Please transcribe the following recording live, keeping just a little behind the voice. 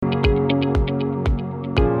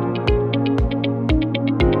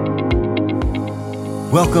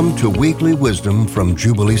Welcome to Weekly Wisdom from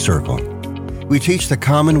Jubilee Circle. We teach the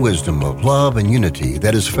common wisdom of love and unity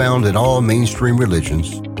that is found in all mainstream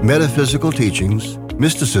religions, metaphysical teachings,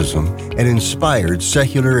 mysticism, and inspired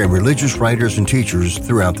secular and religious writers and teachers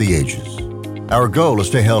throughout the ages. Our goal is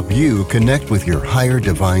to help you connect with your higher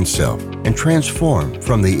divine self and transform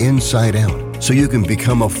from the inside out so you can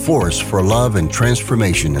become a force for love and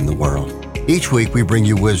transformation in the world. Each week we bring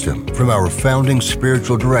you wisdom from our founding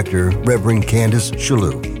spiritual director, Reverend Candace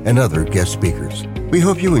Shalou, and other guest speakers. We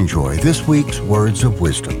hope you enjoy this week's Words of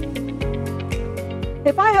Wisdom.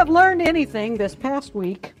 If I have learned anything this past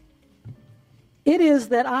week, it is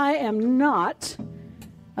that I am not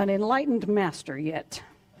an enlightened master yet.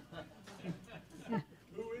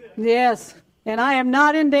 Yes, and I am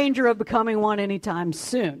not in danger of becoming one anytime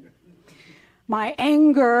soon. My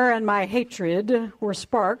anger and my hatred were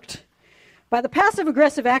sparked by the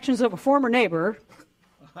passive-aggressive actions of a former neighbor.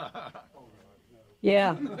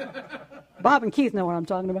 Yeah, Bob and Keith know what I'm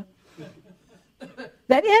talking about.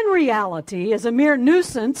 That in reality is a mere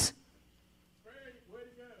nuisance.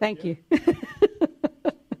 Thank you.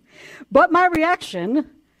 But my reaction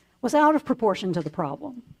was out of proportion to the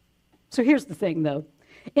problem. So here's the thing, though.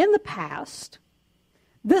 In the past,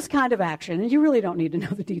 this kind of action, and you really don't need to know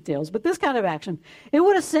the details, but this kind of action, it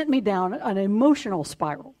would have sent me down an emotional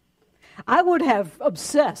spiral. I would have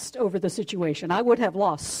obsessed over the situation. I would have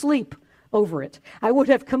lost sleep over it. I would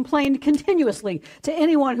have complained continuously to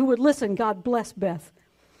anyone who would listen. God bless Beth.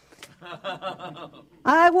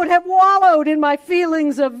 I would have wallowed in my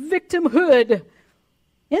feelings of victimhood.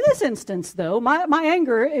 In this instance, though, my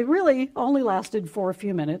anger, it really only lasted for a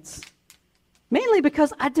few minutes, mainly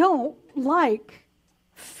because I don't like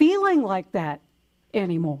feeling like that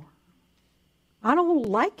anymore. I don't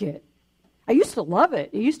like it. I used to love it.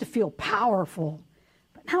 It used to feel powerful.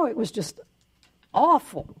 But now it was just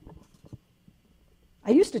awful.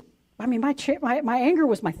 My anger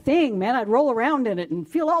was my thing, man. I'd roll around in it and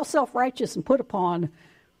feel all self-righteous and put upon.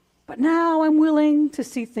 But now I'm willing to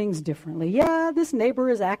see things differently. Yeah, this neighbor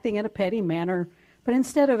is acting in a petty manner, but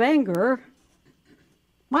instead of anger,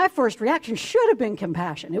 my first reaction should have been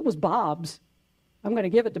compassion. It was Bob's. I'm going to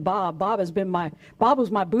give it to Bob. Bob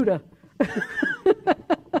was my Buddha.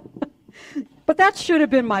 But that should have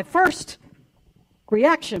been my first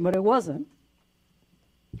reaction, but it wasn't.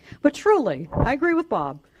 But truly, I agree with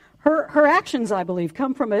Bob. Her actions, I believe,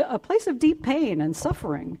 come from a place of deep pain and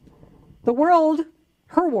suffering. The world,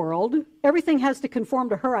 her world, everything has to conform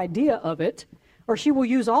to her idea of it, or she will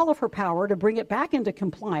use all of her power to bring it back into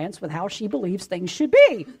compliance with how she believes things should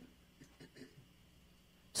be.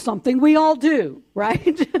 Something we all do,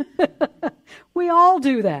 right? We all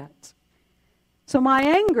do that. So my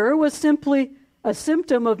anger was simply a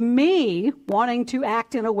symptom of me wanting to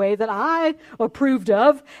act in a way that I approved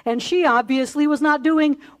of, and she obviously was not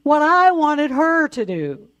doing what I wanted her to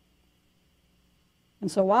do.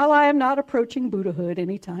 And so while I am not approaching Buddhahood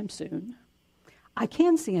anytime soon, I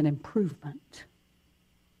can see an improvement.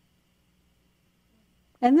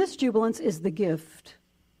 And this jubilance is the gift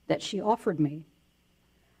that she offered me,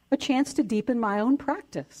 a chance to deepen my own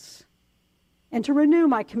practice and to renew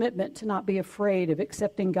my commitment to not be afraid of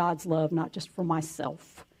accepting God's love, not just for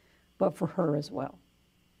myself, but for her as well.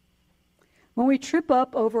 When we trip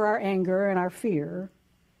up over our anger and our fear,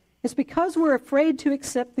 it's because we're afraid to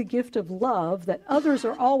accept the gift of love that others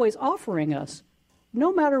are always offering us,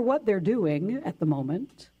 no matter what they're doing at the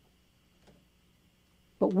moment.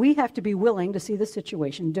 But we have to be willing to see the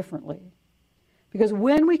situation differently. Because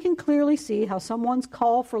when we can clearly see how someone's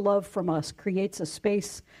call for love from us creates a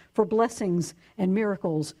space for blessings and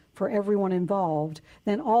miracles for everyone involved,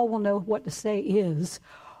 then all we'll know what to say is,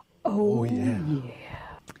 oh yeah.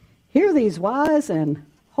 Hear these wise and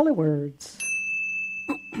holy words.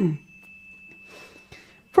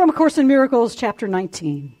 From A Course in Miracles, chapter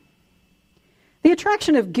 19. The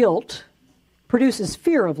attraction of guilt produces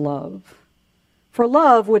fear of love, for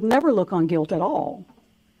love would never look on guilt at all.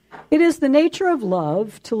 It is the nature of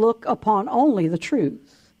love to look upon only the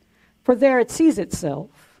truth, for there it sees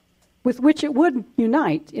itself, with which it would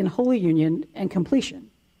unite in holy union and completion.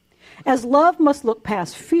 As love must look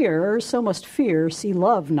past fear, so must fear see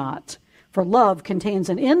love not, for love contains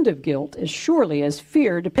an end of guilt as surely as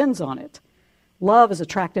fear depends on it. Love is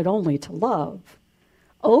attracted only to love.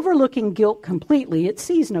 Overlooking guilt completely, it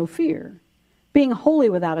sees no fear. Being wholly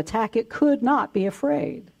without attack, it could not be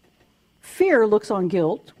afraid. Fear looks on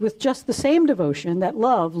guilt with just the same devotion that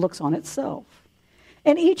love looks on itself.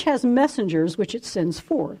 And each has messengers which it sends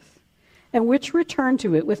forth, and which return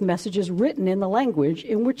to it with messages written in the language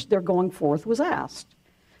in which their going forth was asked.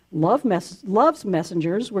 Love's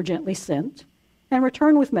messengers were gently sent, and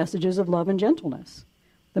returned with messages of love and gentleness.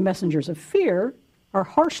 The messengers of fear are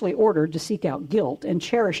harshly ordered to seek out guilt and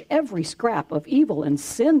cherish every scrap of evil and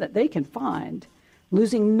sin that they can find,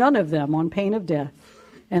 losing none of them on pain of death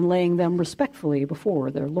and laying them respectfully before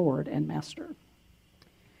their Lord and Master.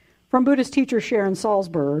 From Buddhist teacher Sharon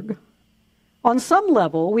Salzberg, on some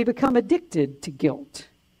level, we become addicted to guilt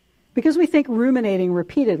because we think ruminating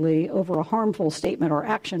repeatedly over a harmful statement or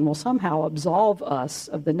action will somehow absolve us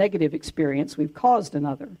of the negative experience we've caused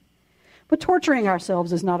another. But torturing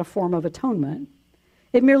ourselves is not a form of atonement.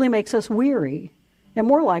 It merely makes us weary and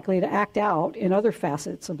more likely to act out in other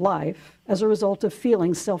facets of life as a result of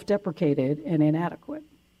feeling self-deprecated and inadequate.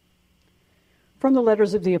 From the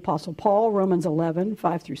letters of the Apostle Paul, Romans 11,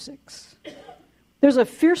 5-6. There's a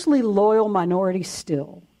fiercely loyal minority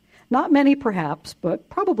still. Not many perhaps, but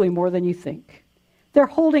probably more than you think. They're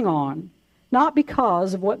holding on, not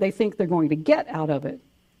because of what they think they're going to get out of it,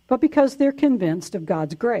 but because they're convinced of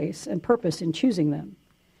God's grace and purpose in choosing them.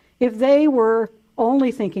 If they were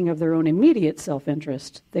only thinking of their own immediate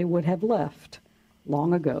self-interest, they would have left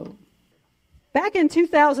long ago. Back in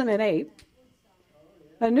 2008,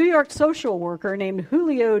 a New York social worker named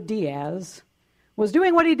Julio Diaz was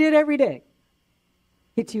doing what he did every day.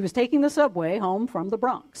 He was taking the subway home from the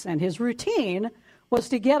Bronx, and his routine was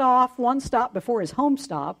to get off one stop before his home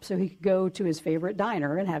stop so he could go to his favorite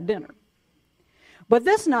diner and have dinner. But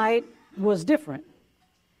this night was different.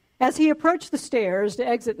 As he approached the stairs to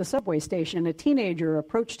exit the subway station, a teenager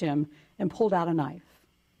approached him and pulled out a knife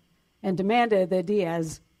and demanded that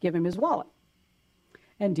Diaz give him his wallet.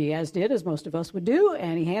 And Diaz did, as most of us would do,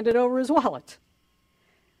 and he handed over his wallet.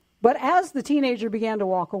 But as the teenager began to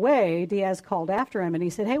walk away, Diaz called after him and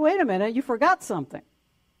he said, "Hey, wait a minute, you forgot something.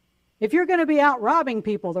 If you're going to be out robbing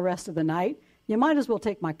people the rest of the night, you might as well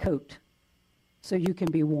take my coat so you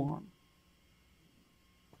can be warm."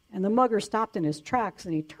 And the mugger stopped in his tracks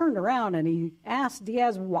and he turned around and he asked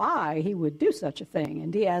Diaz why he would do such a thing.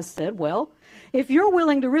 And Diaz said, "Well, if you're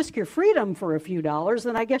willing to risk your freedom for a few dollars,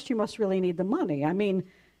 then I guess you must really need the money. I mean,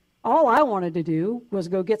 all I wanted to do was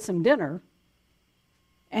go get some dinner.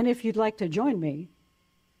 And if you'd like to join me,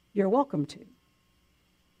 you're welcome to."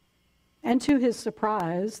 And to his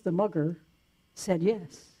surprise, the mugger said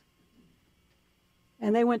yes.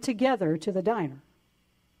 And they went together to the diner.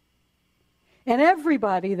 And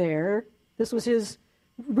everybody there, this was his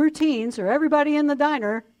routine, so everybody in the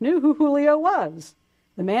diner knew who Julio was.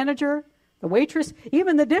 The manager, the waitress,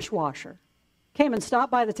 even the dishwasher came and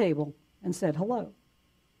stopped by the table and said hello.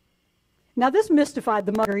 Now this mystified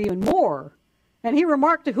the mugger even more, and he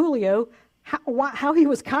remarked to Julio how he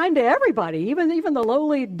was kind to everybody, even the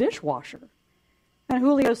lowly dishwasher. And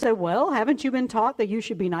Julio said, "Well, haven't you been taught that you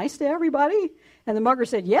should be nice to everybody?" And the mugger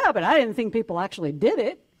said, "Yeah, but I didn't think people actually did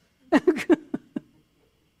it."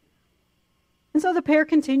 And so the pair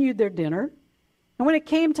continued their dinner. And when it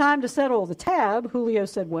came time to settle the tab, Julio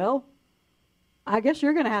said, "Well, I guess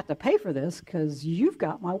you're going to have to pay for this because you've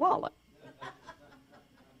got my wallet.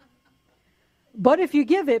 But if you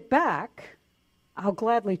give it back, I'll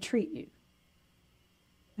gladly treat you."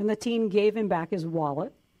 And the teen gave him back his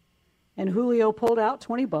wallet. And Julio pulled out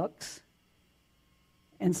 $20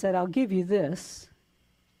 and said, "I'll give you this,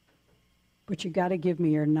 but you got to give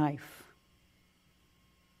me your knife."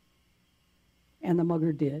 And the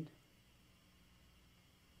mugger did.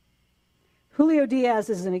 Julio Diaz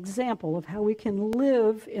is an example of how we can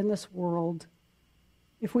live in this world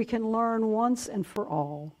if we can learn once and for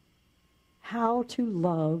all how to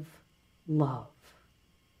love love.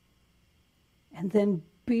 And then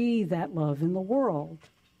be that love in the world.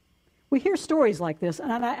 We hear stories like this,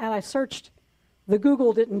 and I searched. The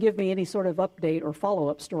Google didn't give me any sort of update or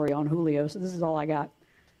follow-up story on Julio, so this is all I got.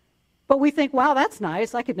 But we think, wow, that's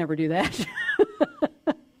nice. I could never do that.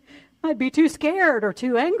 I'd be too scared or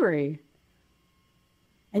too angry.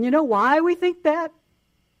 And you know why we think that?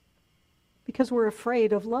 Because we're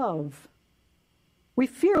afraid of love. We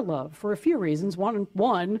fear love for a few reasons.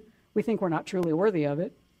 One, we think we're not truly worthy of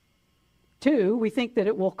it. Two, we think that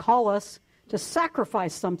it will call us to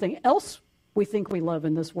sacrifice something else we think we love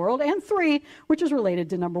in this world. And three, which is related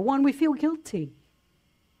to number one, we feel guilty.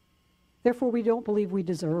 Therefore, we don't believe we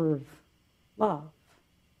deserve love.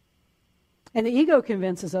 And the ego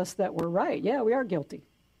convinces us that we're right. Yeah, we are guilty.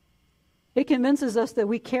 It convinces us that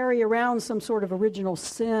we carry around some sort of original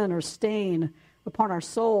sin or stain upon our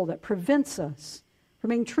soul that prevents us from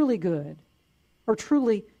being truly good or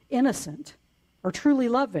truly innocent or truly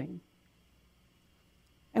loving.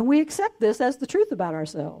 And we accept this as the truth about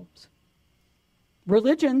ourselves.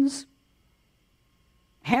 Religions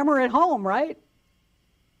hammer it home, right?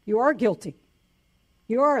 You are guilty.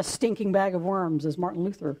 You are a stinking bag of worms, as Martin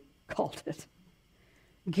Luther called it.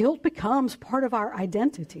 guilt becomes part of our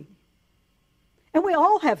identity. And we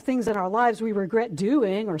all have things in our lives we regret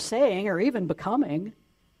doing or saying or even becoming.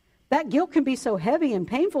 That guilt can be so heavy and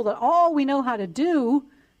painful that all we know how to do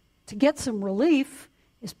to get some relief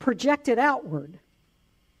is project it outward.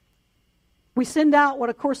 We send out what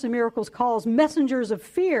A Course in Miracles calls messengers of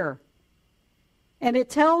fear. And it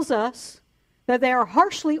tells us that they are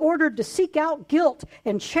harshly ordered to seek out guilt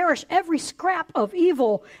and cherish every scrap of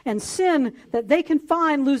evil and sin that they can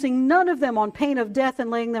find, losing none of them on pain of death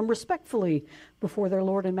and laying them respectfully before their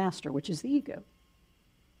Lord and Master, which is the ego.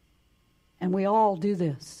 And we all do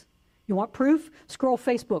this. You want proof? Scroll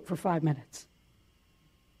Facebook for 5 minutes.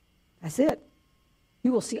 That's it.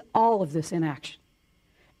 You will see all of this in action.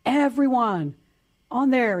 Everyone on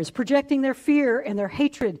there is projecting their fear and their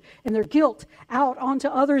hatred and their guilt out onto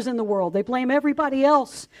others in the world. They blame everybody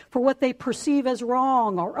else for what they perceive as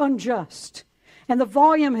wrong or unjust. And the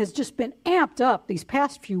volume has just been amped up these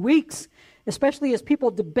past few weeks, especially as people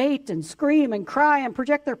debate and scream and cry and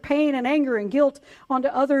project their pain and anger and guilt onto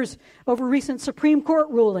others over recent Supreme Court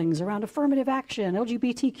rulings around affirmative action,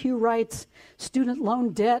 LGBTQ rights, student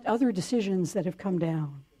loan debt, other decisions that have come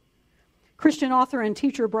down. Christian author and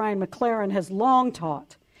teacher Brian McLaren has long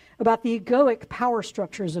taught about the egoic power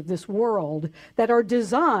structures of this world that are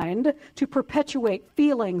designed to perpetuate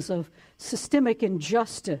feelings of systemic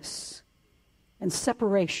injustice and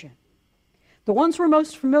separation. The ones we're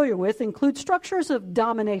most familiar with include structures of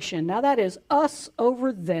domination. Now that is us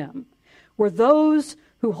over them, where those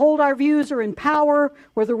who hold our views are in power,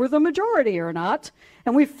 whether we're the majority or not,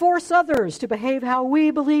 and we force others to behave how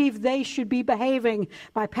we believe they should be behaving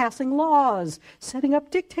by passing laws, setting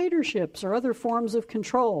up dictatorships, or other forms of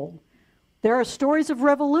control. There are stories of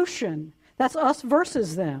revolution. That's us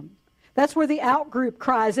versus them. That's where the outgroup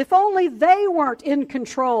cries, if only they weren't in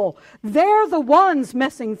control. They're the ones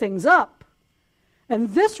messing things up.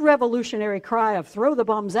 And this revolutionary cry of throw the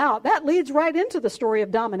bums out, that leads right into the story of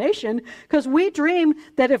domination, because we dream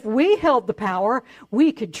that if we held the power,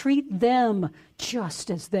 we could treat them just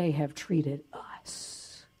as they have treated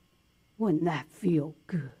us. Wouldn't that feel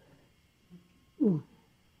good? Ooh.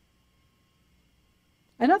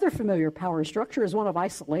 Another familiar power structure is one of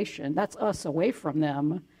isolation. That's us away from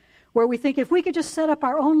them, where we think if we could just set up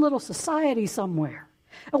our own little society somewhere,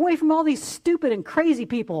 away from all these stupid and crazy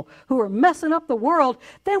people who are messing up the world,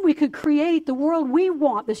 then we could create the world we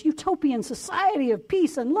want, this utopian society of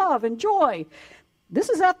peace and love and joy. This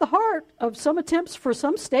is at the heart of some attempts for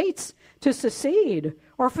some states to secede,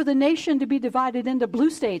 or for the nation to be divided into blue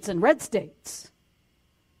states and red states.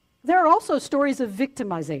 There are also stories of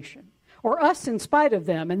victimization, or us in spite of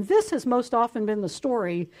them, and this has most often been the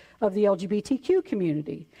story of the LGBTQ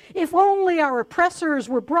community. If only our oppressors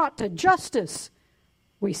were brought to justice,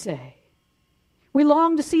 we say. We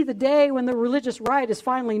long to see the day when the religious right is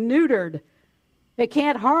finally neutered. It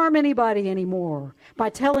can't harm anybody anymore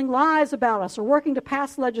by telling lies about us or working to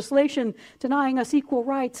pass legislation denying us equal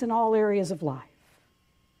rights in all areas of life.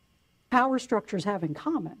 Power structures have in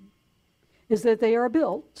common is that they are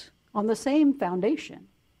built on the same foundation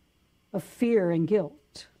of fear and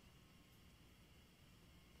guilt.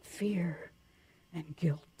 Fear and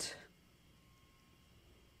guilt.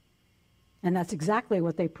 And that's exactly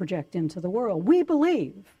what they project into the world. We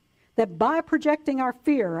believe that by projecting our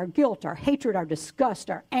fear, our guilt, our hatred, our disgust,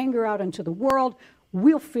 our anger out into the world,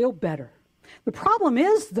 we'll feel better. The problem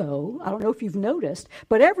is, though, I don't know if you've noticed,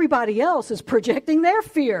 but everybody else is projecting their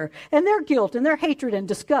fear and their guilt and their hatred and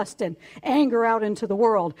disgust and anger out into the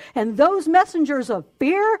world. And those messengers of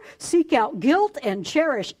fear seek out guilt and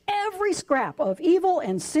cherish every scrap of evil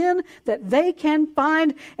and sin that they can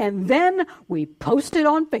find, and then we post it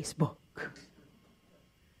on Facebook.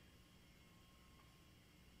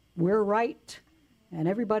 We're right, and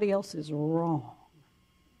everybody else is wrong.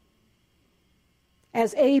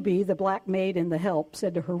 As Abby, the black maid in The Help,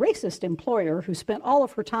 said to her racist employer, who spent all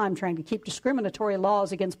of her time trying to keep discriminatory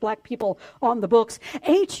laws against black people on the books,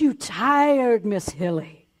 "Ain't you tired, Miss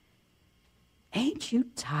Hilly? Ain't you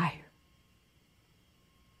tired?"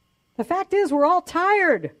 The fact is, we're all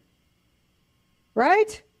tired,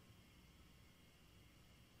 right?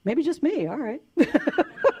 Maybe just me, all right.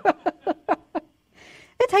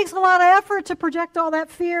 It takes a lot of effort to project all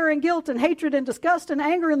that fear and guilt and hatred and disgust and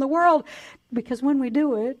anger in the world, because when we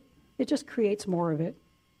do it, it just creates more of it.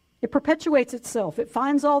 It perpetuates itself. It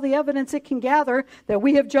finds all the evidence it can gather that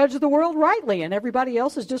we have judged the world rightly and everybody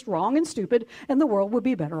else is just wrong and stupid, and the world would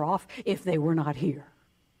be better off if they were not here.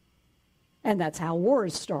 And that's how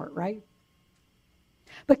wars start, right?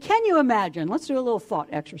 But can you imagine, let's do a little thought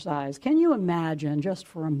exercise. Can you imagine just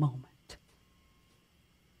for a moment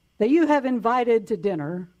that you have invited to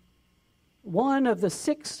dinner one of the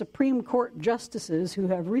 6 Supreme Court justices who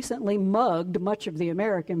have recently mugged much of the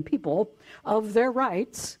American people of their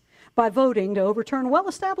rights by voting to overturn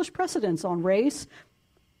well-established precedents on race,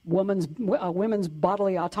 women's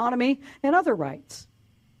bodily autonomy, and other rights.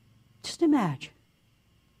 Just imagine.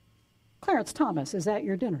 Clarence Thomas is at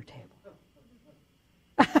your dinner table.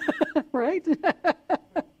 Right?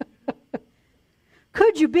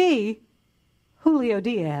 Could you be Julio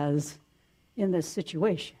Diaz in this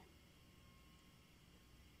situation?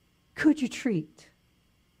 Could you treat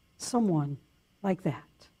someone like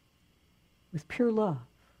that with pure love?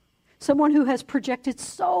 Someone who has projected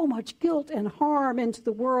so much guilt and harm into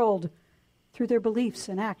the world through their beliefs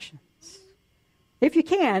and actions. If you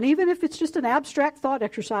can, even if it's just an abstract thought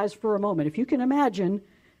exercise for a moment, if you can imagine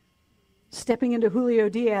stepping into Julio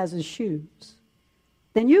Diaz's shoes,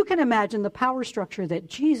 then you can imagine the power structure that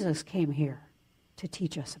Jesus came here to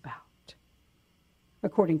teach us about,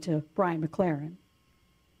 according to Brian McLaren.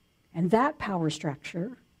 And that power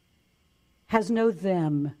structure has no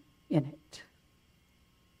them in it.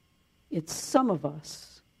 It's some of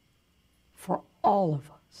us for all of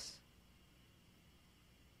us.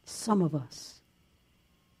 Some of us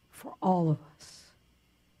for all of us.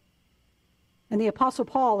 And the Apostle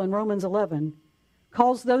Paul in Romans 11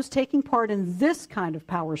 calls those taking part in this kind of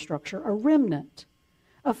power structure a remnant,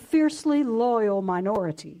 a fiercely loyal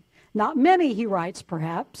minority. Not many, he writes,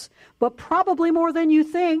 perhaps, but probably more than you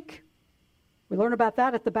think. We learn about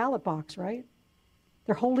that at the ballot box, right?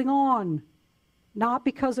 They're holding on, not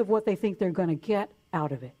because of what they think they're going to get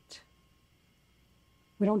out of it.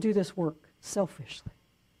 We don't do this work selfishly,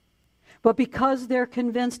 but because they're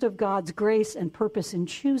convinced of God's grace and purpose in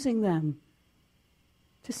choosing them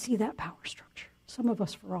to see that power structure. Some of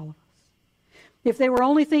us for all of us. If they were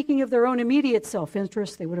only thinking of their own immediate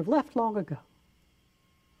self-interest, they would have left long ago.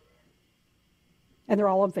 And they're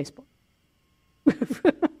all on Facebook.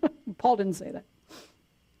 Paul didn't say that.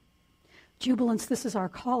 Jubilants, this is our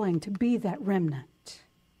calling to be that remnant.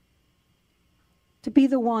 To be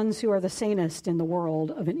the ones who are the sanest in the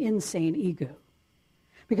world of an insane ego.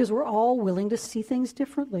 Because we're all willing to see things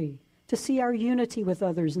differently, to see our unity with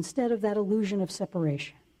others instead of that illusion of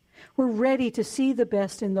separation. We're ready to see the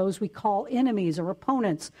best in those we call enemies or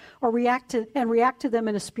opponents, or react to them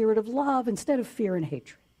in a spirit of love instead of fear and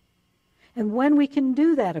hatred. And when we can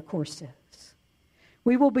do that, a course says,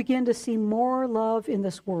 we will begin to see more love in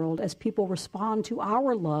this world as people respond to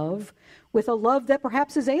our love with a love that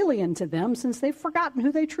perhaps is alien to them since they've forgotten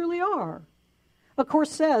who they truly are. A course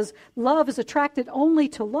says, love is attracted only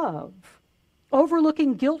to love.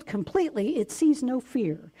 Overlooking guilt completely, it sees no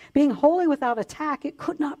fear. Being wholly without attack, it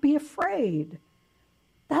could not be afraid.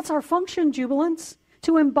 That's our function, jubilants,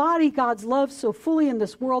 to embody God's love so fully in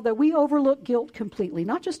this world that we overlook guilt completely,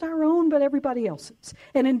 not just our own, but everybody else's.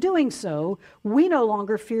 And in doing so, we no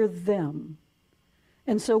longer fear them.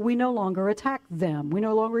 And so we no longer attack them. We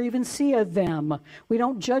no longer even see a them. We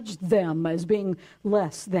don't judge them as being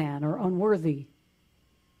less than or unworthy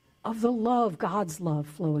of the love, God's love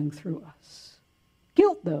flowing through us.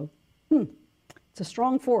 Guilt, though, it's a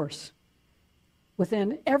strong force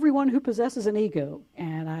within everyone who possesses an ego,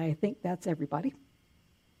 and I think that's everybody.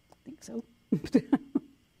 I think so.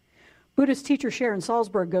 Buddhist teacher Sharon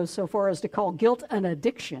Salzberg goes so far as to call guilt an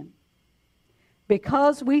addiction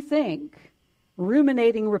because we think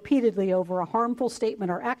ruminating repeatedly over a harmful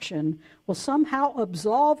statement or action will somehow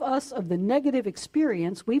absolve us of the negative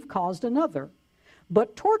experience we've caused another.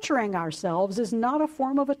 But torturing ourselves is not a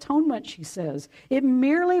form of atonement, she says. It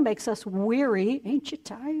merely makes us weary, ain't you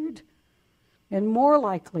tired? And more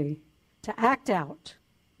likely to act out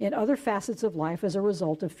in other facets of life as a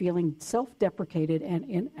result of feeling self-deprecated and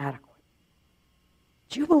inadequate.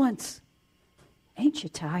 Jubilants, ain't you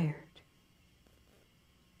tired?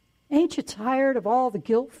 Ain't you tired of all the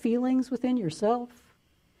guilt feelings within yourself?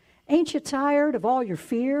 Ain't you tired of all your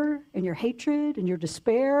fear and your hatred and your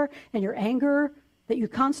despair and your anger that you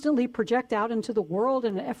constantly project out into the world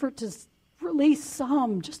in an effort to release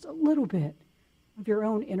just a little bit of your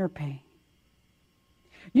own inner pain?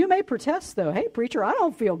 You may protest, though, hey, preacher, I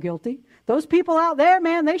don't feel guilty. Those people out there,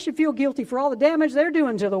 man, they should feel guilty for all the damage they're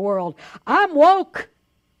doing to the world. I'm woke.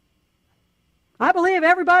 I believe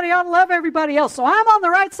everybody ought to love everybody else, so I'm on the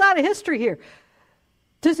right side of history here.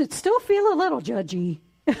 Does it still feel a little judgy?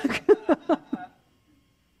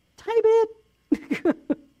 Tiny bit.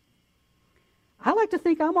 I like to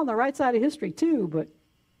think I'm on the right side of history, too, but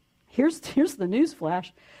here's the news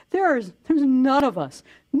flash. There's none of us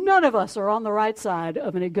are on the right side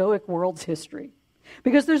of an egoic world's history.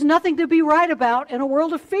 Because there's nothing to be right about in a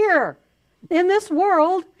world of fear. In this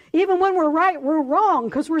world, even when we're right, we're wrong,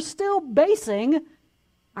 because we're still basing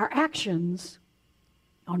our actions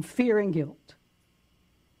on fear and guilt.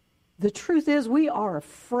 The truth is, we are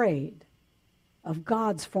afraid of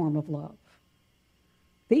God's form of love.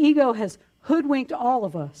 The ego has hoodwinked all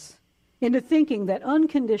of us into thinking that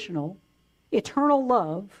unconditional, eternal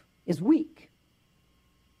love is weak.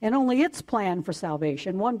 And only its plan for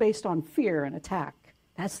salvation, one based on fear and attack,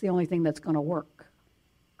 that's the only thing that's going to work.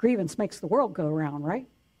 Grievance makes the world go around, right?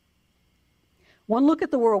 One look at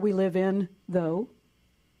the world we live in, though,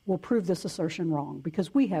 will prove this assertion wrong,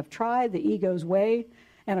 because we have tried the ego's way,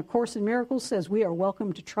 and A Course in Miracles says we are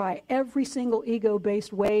welcome to try every single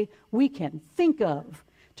ego-based way we can think of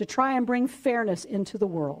to try and bring fairness into the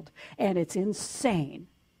world. And it's insane,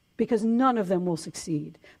 because none of them will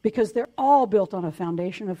succeed, because they're all built on a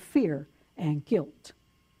foundation of fear and guilt.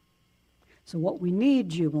 So what we need,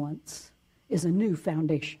 jubilants, is a new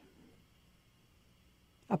foundation.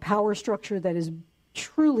 A power structure that is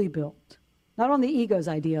truly built, not on the ego's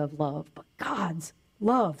idea of love, but God's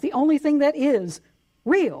love, the only thing that is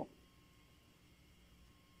real.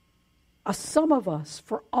 A sum of us,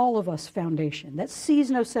 for all of us foundation that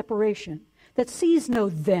sees no separation, that sees no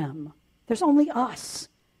them. There's only us.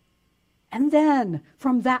 And then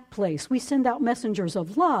from that place, we send out messengers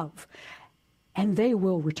of love, and they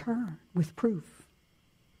will return with proof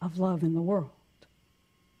of love in the world.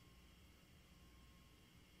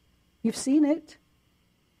 You've seen it.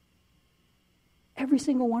 Every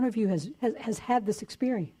single one of you has had this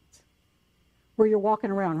experience where you're walking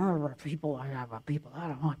around, I don't like people, I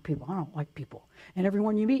don't like people. And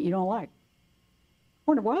everyone you meet, you don't like.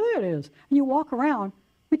 Wonder why that is. And you walk around,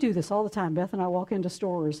 we do this all the time. Beth and I walk into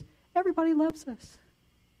stores. Everybody loves us.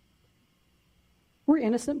 We're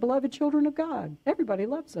innocent, beloved children of God. Everybody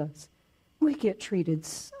loves us. We get treated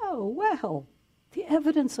so well. The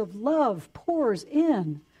evidence of love pours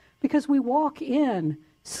in because we walk in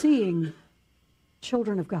seeing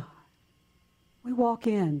children of God. We walk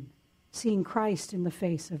in seeing Christ in the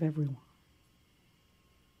face of everyone.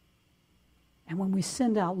 And when we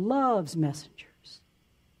send out love's messengers,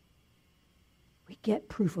 we get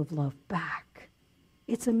proof of love back.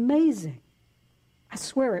 It's amazing. I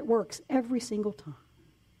swear it works every single time.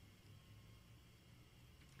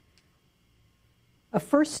 A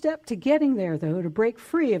first step to getting there, though, to break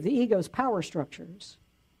free of the ego's power structures,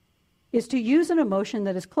 is to use an emotion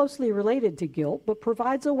that is closely related to guilt, but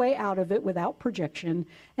provides a way out of it without projection,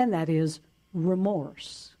 and that is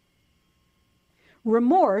remorse.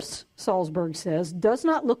 Remorse, Salzberg says, does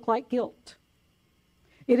not look like guilt.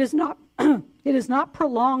 It is not, it is not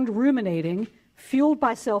prolonged ruminating, fueled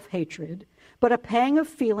by self-hatred, but a pang of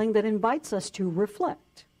feeling that invites us to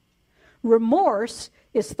reflect. Remorse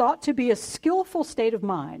is thought to be a skillful state of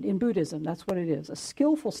mind. In Buddhism, that's what it is, a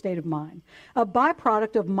skillful state of mind, a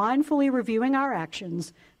byproduct of mindfully reviewing our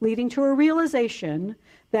actions, leading to a realization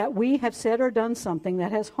that we have said or done something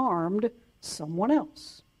that has harmed someone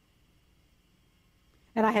else.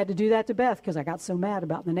 And I had to do that to Beth because I got so mad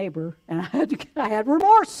about the neighbor, and I had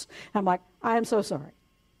remorse. I'm like, I am so sorry.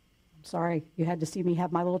 I'm sorry you had to see me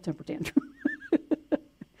have my little temper tantrum.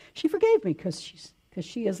 She forgave me because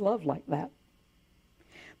she is loved like that.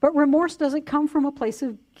 But remorse doesn't come from a place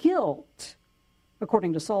of guilt,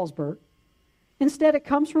 according to Salzberg. Instead, it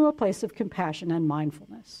comes from a place of compassion and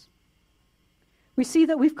mindfulness. We see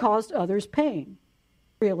that we've caused others pain.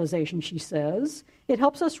 Realization, she says, it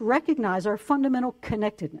helps us recognize our fundamental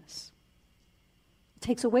connectedness. It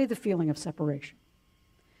takes away the feeling of separation.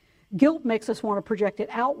 Guilt makes us want to project it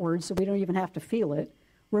outward so we don't even have to feel it.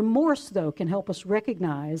 Remorse, though, can help us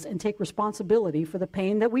recognize and take responsibility for the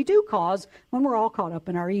pain that we do cause when we're all caught up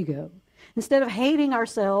in our ego. Instead of hating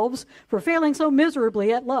ourselves for failing so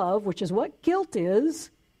miserably at love, which is what guilt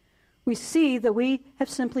is, we see that we have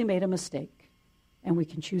simply made a mistake, and we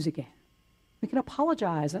can choose again. We can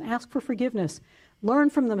apologize and ask for forgiveness, learn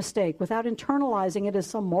from the mistake without internalizing it as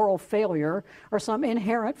some moral failure or some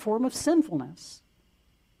inherent form of sinfulness.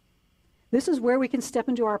 This is where we can step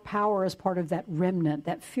into our power as part of that remnant,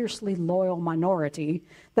 that fiercely loyal minority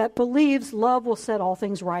that believes love will set all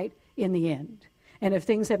things right in the end. And if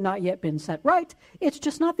things have not yet been set right, it's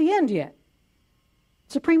just not the end yet.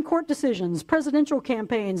 Supreme Court decisions, presidential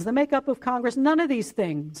campaigns, the makeup of Congress, none of these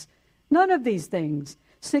things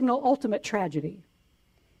signal ultimate tragedy.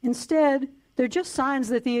 Instead, they're just signs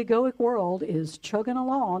that the egoic world is chugging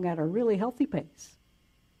along at a really healthy pace.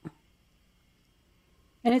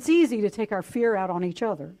 And it's easy to take our fear out on each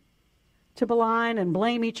other, to malign and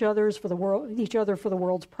blame each other for the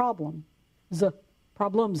world's problems.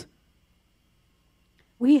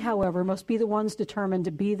 We, however, must be the ones determined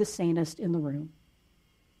to be the sanest in the room.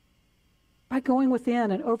 By going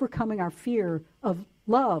within and overcoming our fear of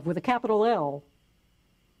love with a capital L,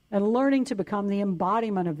 and learning to become the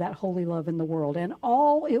embodiment of that holy love in the world. And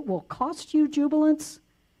all it will cost you, jubilants,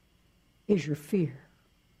 is your fear.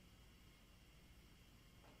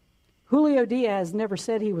 Julio Diaz never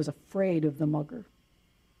said he was afraid of the mugger.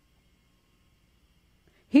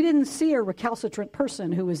 He didn't see a recalcitrant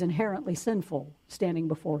person who was inherently sinful standing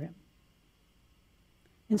before him.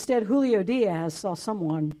 Instead, Julio Diaz saw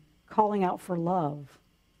someone calling out for love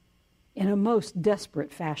in a most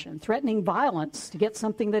desperate fashion, threatening violence to get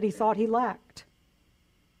something that he thought he lacked.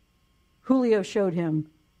 Julio showed him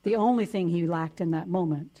the only thing he lacked in that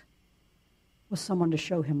moment was someone to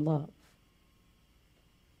show him love.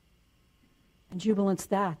 And jubilants,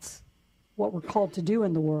 that's what we're called to do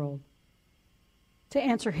in the world. To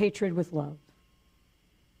answer hatred with love.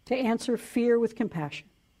 To answer fear with compassion.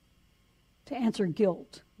 To answer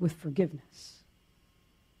guilt with forgiveness.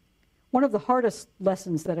 One of the hardest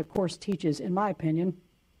lessons that a course teaches, in my opinion,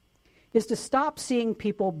 is to stop seeing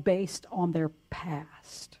people based on their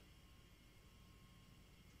past.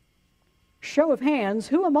 Show of hands,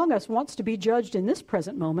 who among us wants to be judged in this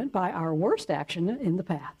present moment by our worst action in the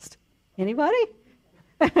past? Anybody?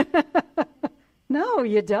 No,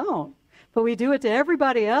 you don't. But we do it to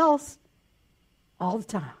everybody else all the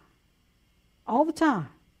time. All the time.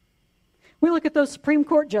 We look at those Supreme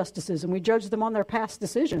Court justices and we judge them on their past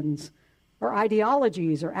decisions or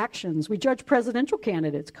ideologies or actions. We judge presidential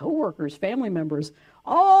candidates, coworkers, family members,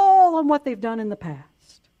 all on what they've done in the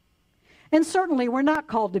past. And certainly we're not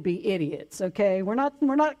called to be idiots, okay? We're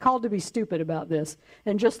not called to be stupid about this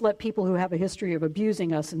and just let people who have a history of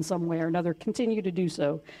abusing us in some way or another continue to do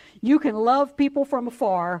so. You can love people from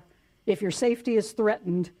afar if your safety is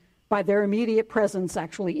threatened by their immediate presence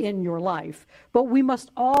actually in your life. But we must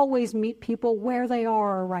always meet people where they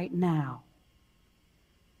are right now.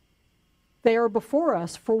 They are before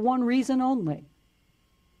us for one reason only,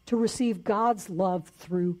 to receive God's love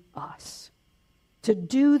through us. To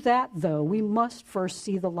do that, though, we must first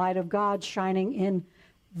see the light of God shining in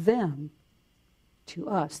them to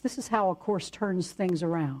us. This is how a course turns things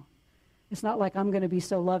around. It's not like I'm going to be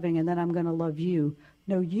so loving and then I'm going to love you.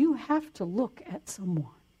 No, you have to look at someone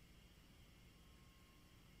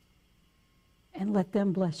and let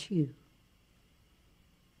them bless you.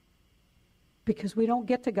 Because we don't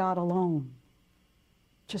get to God alone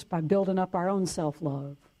just by building up our own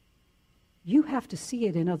self-love. You have to see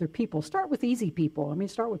it in other people. Start with easy people. I mean,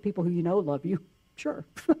 start with people who you know love you. Sure.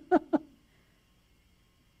 But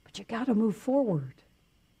you got to move forward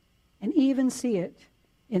and even see it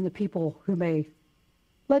in the people who may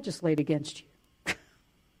legislate against you.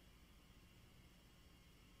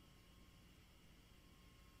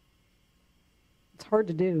 It's hard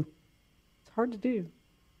to do. It's hard to do.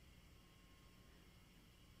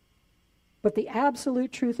 But the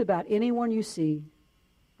absolute truth about anyone you see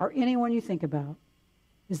or anyone you think about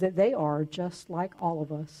is that they are just like all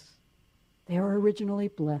of us. They are originally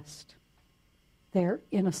blessed. They are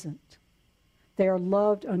innocent. They are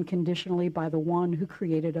loved unconditionally by the one who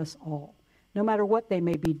created us all, no matter what they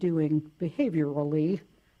may be doing behaviorally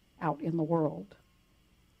out in the world.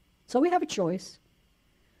 So we have a choice.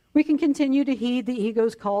 We can continue to heed the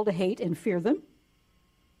ego's call to hate and fear them,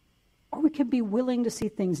 or we can be willing to see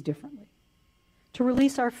things differently, to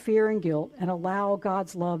release our fear and guilt and allow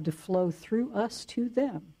God's love to flow through us to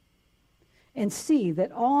them, and see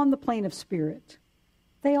that on the plane of spirit,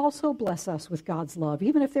 they also bless us with God's love,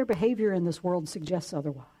 even if their behavior in this world suggests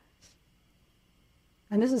otherwise.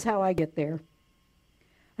 And this is how I get there.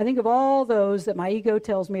 I think of all those that my ego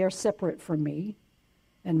tells me are separate from me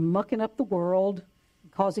and mucking up the world,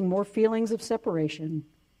 causing more feelings of separation.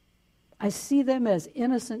 I see them as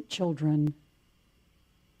innocent children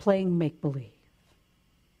playing make-believe.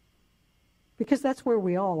 Because that's where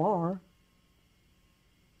we all are.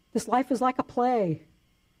 This life is like a play.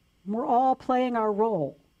 We're all playing our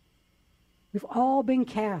role. We've all been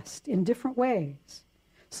cast in different ways.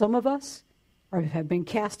 Some of us have been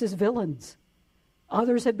cast as villains.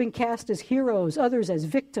 Others have been cast as heroes, others as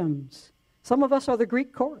victims. Some of us are the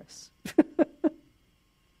Greek chorus.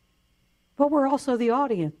 But we're also the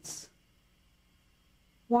audience,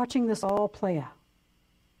 watching this all play out.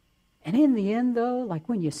 And in the end, though, like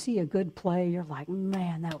when you see a good play, you're like,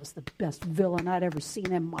 man, that was the best villain I'd ever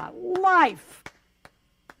seen in my life.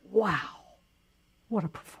 Wow, what a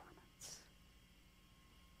performance.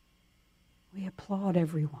 We applaud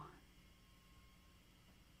everyone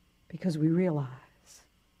because we realize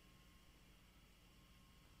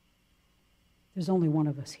there's only one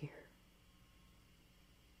of us here.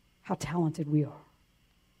 How talented we are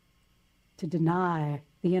to deny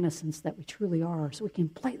the innocence that we truly are so we can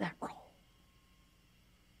play that role.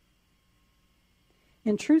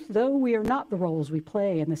 In truth, though, we are not the roles we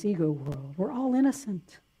play in this ego world. We're all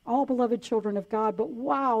innocent, all beloved children of God, but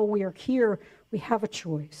while we are here, we have a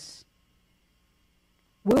choice.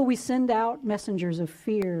 Will we send out messengers of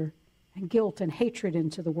fear and guilt and hatred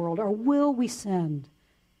into the world, or will we send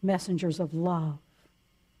messengers of love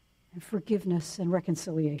and forgiveness and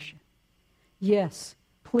reconciliation? Yes,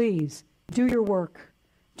 please, do your work.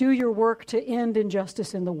 Do your work to end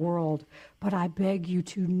injustice in the world, but I beg you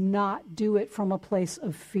to not do it from a place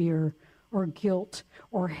of fear or guilt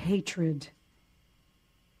or hatred,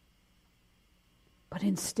 but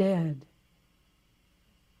instead,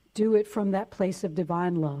 do it from that place of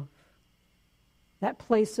divine love, that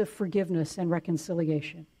place of forgiveness and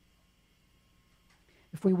reconciliation.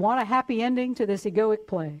 If we want a happy ending to this egoic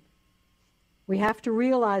play, we have to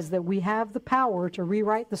realize that we have the power to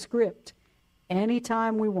rewrite the script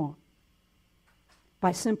anytime we want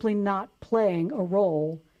by simply not playing a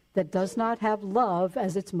role that does not have love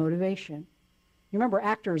as its motivation. You remember,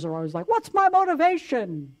 actors are always like, "What's my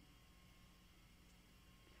motivation?"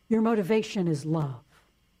 Your motivation is love.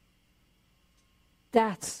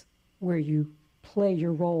 That's where you play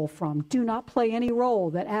your role from. Do not play any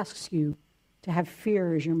role that asks you to have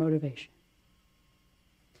fear as your motivation.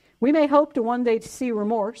 We may hope to one day to see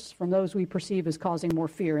remorse from those we perceive as causing more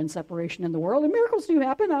fear and separation in the world, and miracles do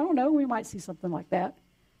happen. I don't know, we might see something like that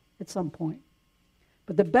at some point.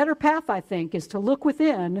 But the better path, I think, is to look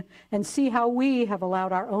within and see how we have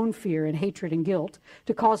allowed our own fear and hatred and guilt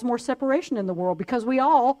to cause more separation in the world, because we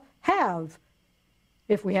all have,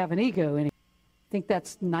 if we have an ego. I think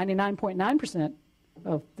that's 99.9%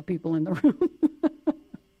 of the people in the room.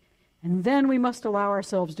 And then we must allow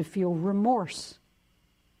ourselves to feel remorse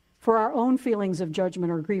for our own feelings of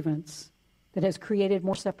judgment or grievance that has created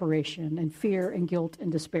more separation and fear and guilt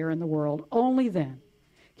and despair in the world. Only then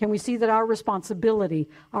can we see that our responsibility,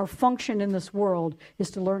 our function in this world,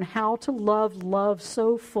 is to learn how to love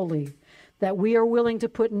so fully that we are willing to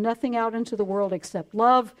put nothing out into the world except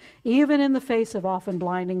love, even in the face of often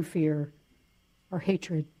blinding fear or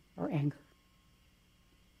hatred or anger.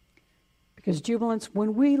 Because, jubilants,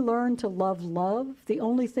 when we learn to love, the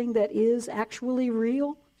only thing that is actually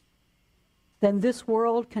real, then this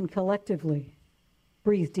world can collectively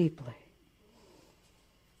breathe deeply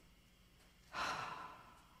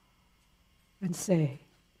and say,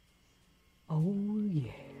 "Oh,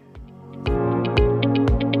 yeah."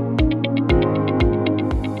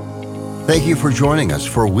 Thank you for joining us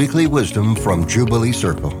for Weekly Wisdom from Jubilee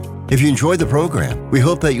Circle. If you enjoyed the program, we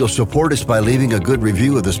hope that you'll support us by leaving a good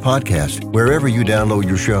review of this podcast wherever you download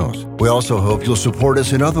your shows. We also hope you'll support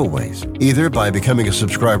us in other ways, either by becoming a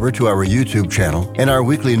subscriber to our YouTube channel and our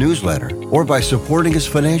weekly newsletter, or by supporting us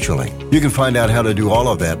financially. You can find out how to do all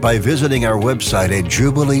of that by visiting our website at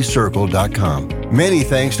jubileecircle.com. Many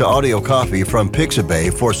thanks to Audio Coffee from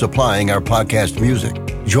Pixabay for supplying our podcast music.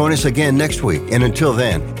 Join us again next week, and until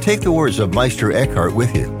then, take the words of Meister Eckhart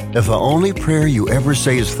with you. If the only prayer you ever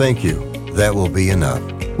say is thank you, that will be enough.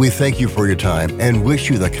 We thank you for your time and wish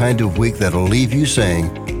you the kind of week that'll leave you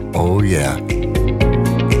saying, "Oh yeah."